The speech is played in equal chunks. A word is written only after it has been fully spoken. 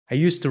I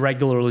used to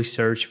regularly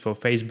search for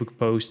Facebook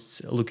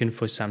posts looking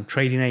for some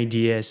trading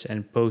ideas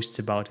and posts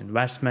about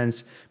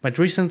investments, but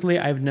recently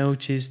I've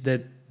noticed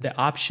that the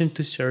option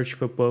to search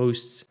for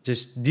posts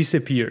just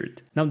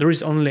disappeared. Now there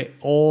is only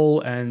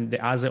all and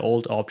the other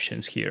old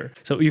options here.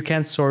 So you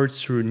can sort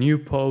through new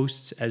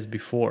posts as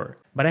before.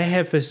 But I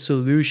have a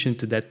solution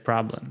to that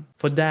problem.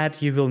 For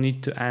that, you will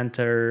need to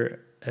enter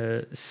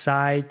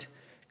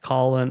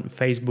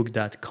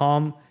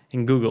site:facebook.com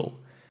in Google.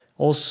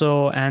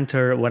 Also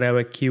enter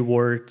whatever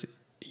keyword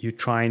you're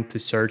trying to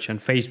search on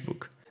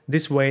Facebook.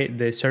 This way,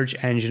 the search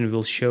engine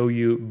will show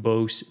you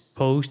both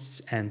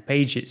posts and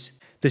pages.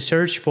 To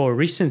search for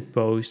recent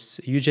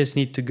posts, you just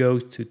need to go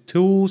to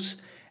Tools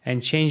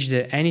and change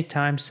the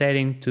Anytime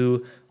setting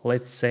to,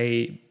 let's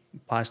say,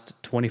 past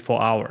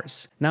 24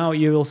 hours. Now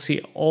you will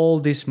see all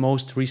these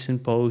most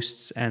recent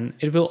posts, and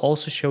it will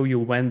also show you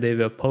when they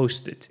were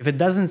posted. If it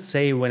doesn't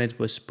say when it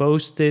was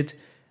posted,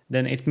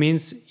 then it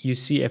means you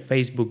see a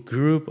Facebook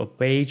group or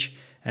page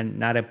and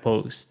not a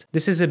post.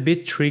 This is a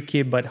bit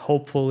tricky, but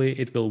hopefully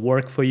it will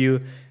work for you.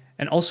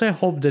 And also I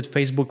hope that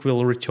Facebook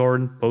will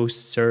return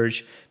post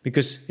search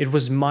because it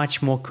was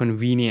much more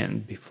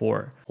convenient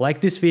before.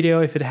 Like this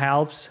video if it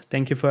helps.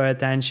 Thank you for your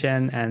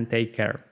attention and take care.